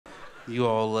You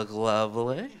all look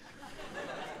lovely.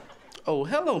 Oh,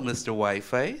 hello, Mr.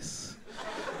 Whiteface.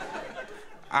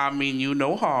 I mean you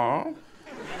no harm.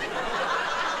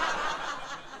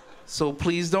 So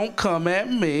please don't come at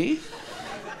me.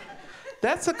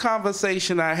 That's a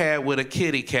conversation I had with a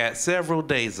kitty cat several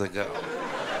days ago.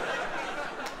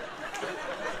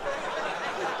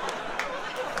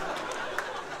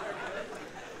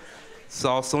 It's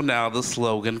also now the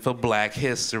slogan for Black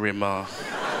History Month.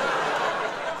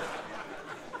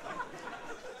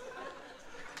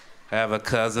 I have a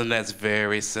cousin that's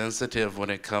very sensitive when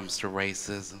it comes to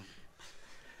racism.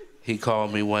 He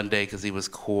called me one day because he was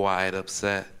quite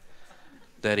upset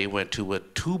that he went to a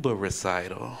tuba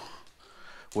recital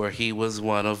where he was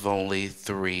one of only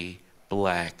 3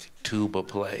 black tuba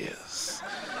players.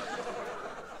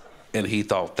 And he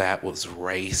thought that was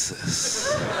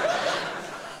racist.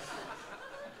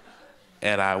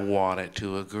 And I wanted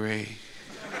to agree.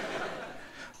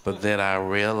 But then I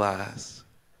realized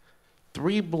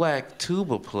 3 black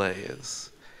tuba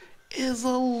players is a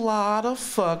lot of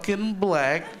fucking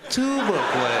black tuba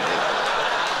players.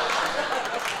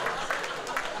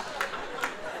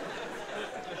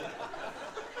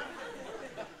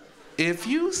 If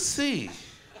you see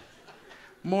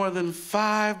more than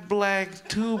 5 black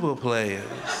tuba players,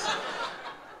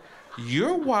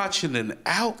 you're watching an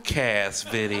Outkast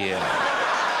video.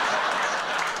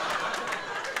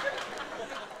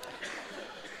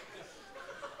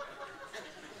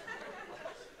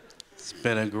 It's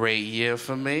been a great year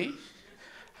for me.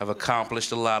 I've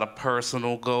accomplished a lot of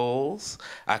personal goals.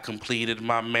 I completed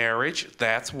my marriage.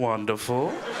 That's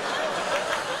wonderful.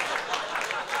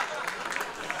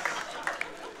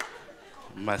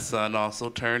 My son also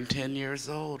turned 10 years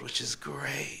old, which is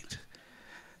great.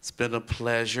 It's been a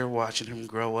pleasure watching him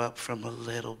grow up from a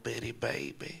little bitty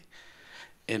baby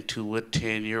into a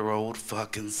 10-year-old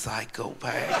fucking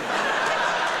psychopath.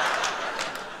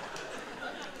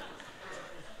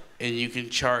 And you can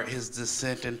chart his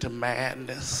descent into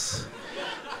madness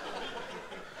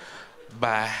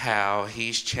by how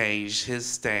he's changed his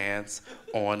stance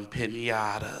on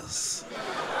piñatas.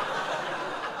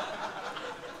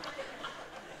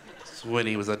 So when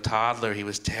he was a toddler, he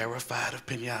was terrified of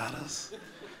piñatas.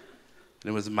 And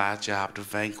it was my job to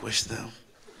vanquish them.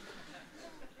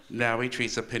 Now he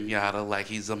treats a piñata like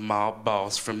he's a mob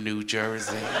boss from New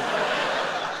Jersey.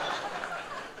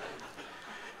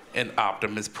 And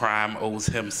Optimus Prime owes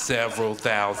him several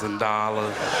 $1,000s.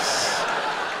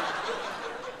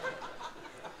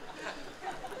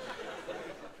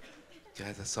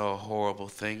 Guys, I saw a horrible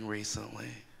thing recently.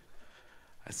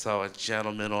 I saw a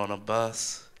gentleman on a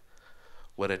bus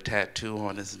with a tattoo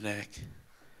on his neck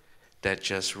that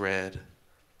just read,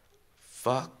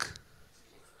 "Fuck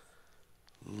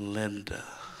Linda."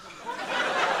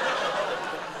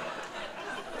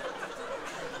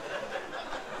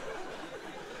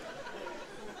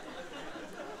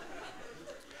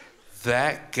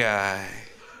 That guy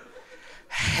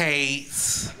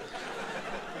hates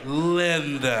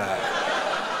Linda.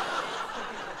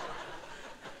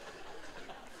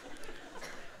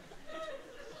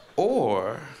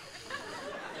 Or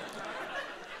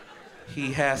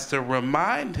he has to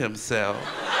remind himself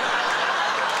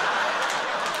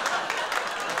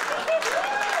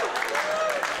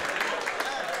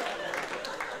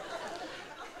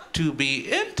to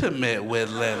be intimate with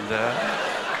Linda.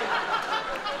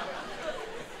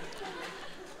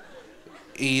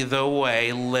 Either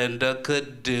way, Linda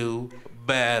could do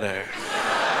better.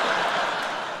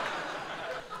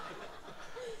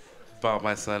 Bought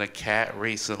my son a cat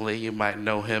recently. You might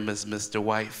know him as Mr.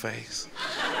 Whiteface.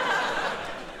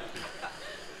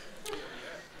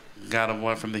 Got him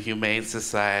one from the Humane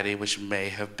Society, which may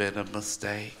have been a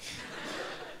mistake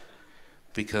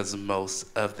because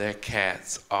most of their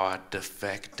cats are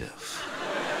defective.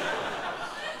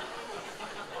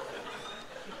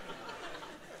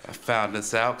 I found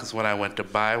this out because when I went to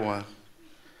buy one,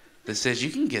 they said, you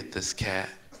can get this cat,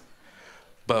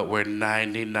 but we're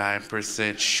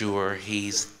 99% sure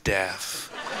he's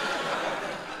deaf.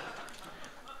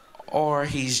 Or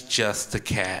he's just a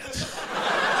cat.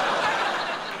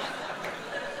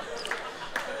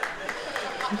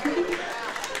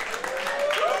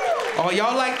 Oh,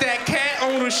 y'all like that cat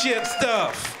ownership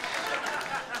stuff?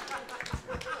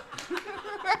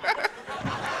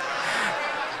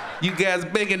 You guys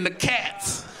big into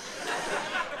cats.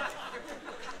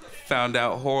 Found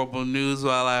out horrible news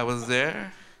while I was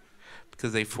there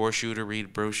because they force you to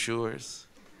read brochures.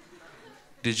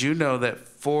 Did you know that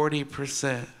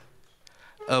 40%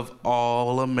 of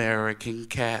all American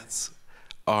cats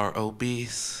are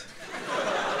obese?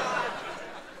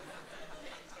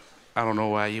 I don't know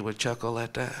why you would chuckle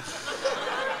at that.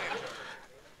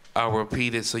 I'll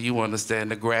repeat it so you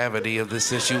understand the gravity of the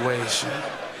situation.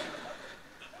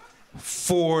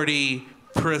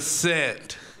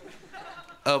 40%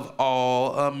 of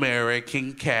all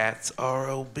American cats are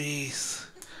obese,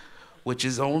 which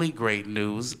is only great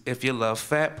news if you love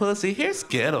fat pussy. Here's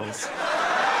Skittles.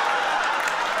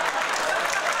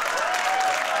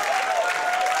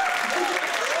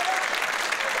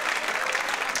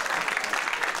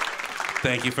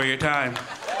 Thank you for your time.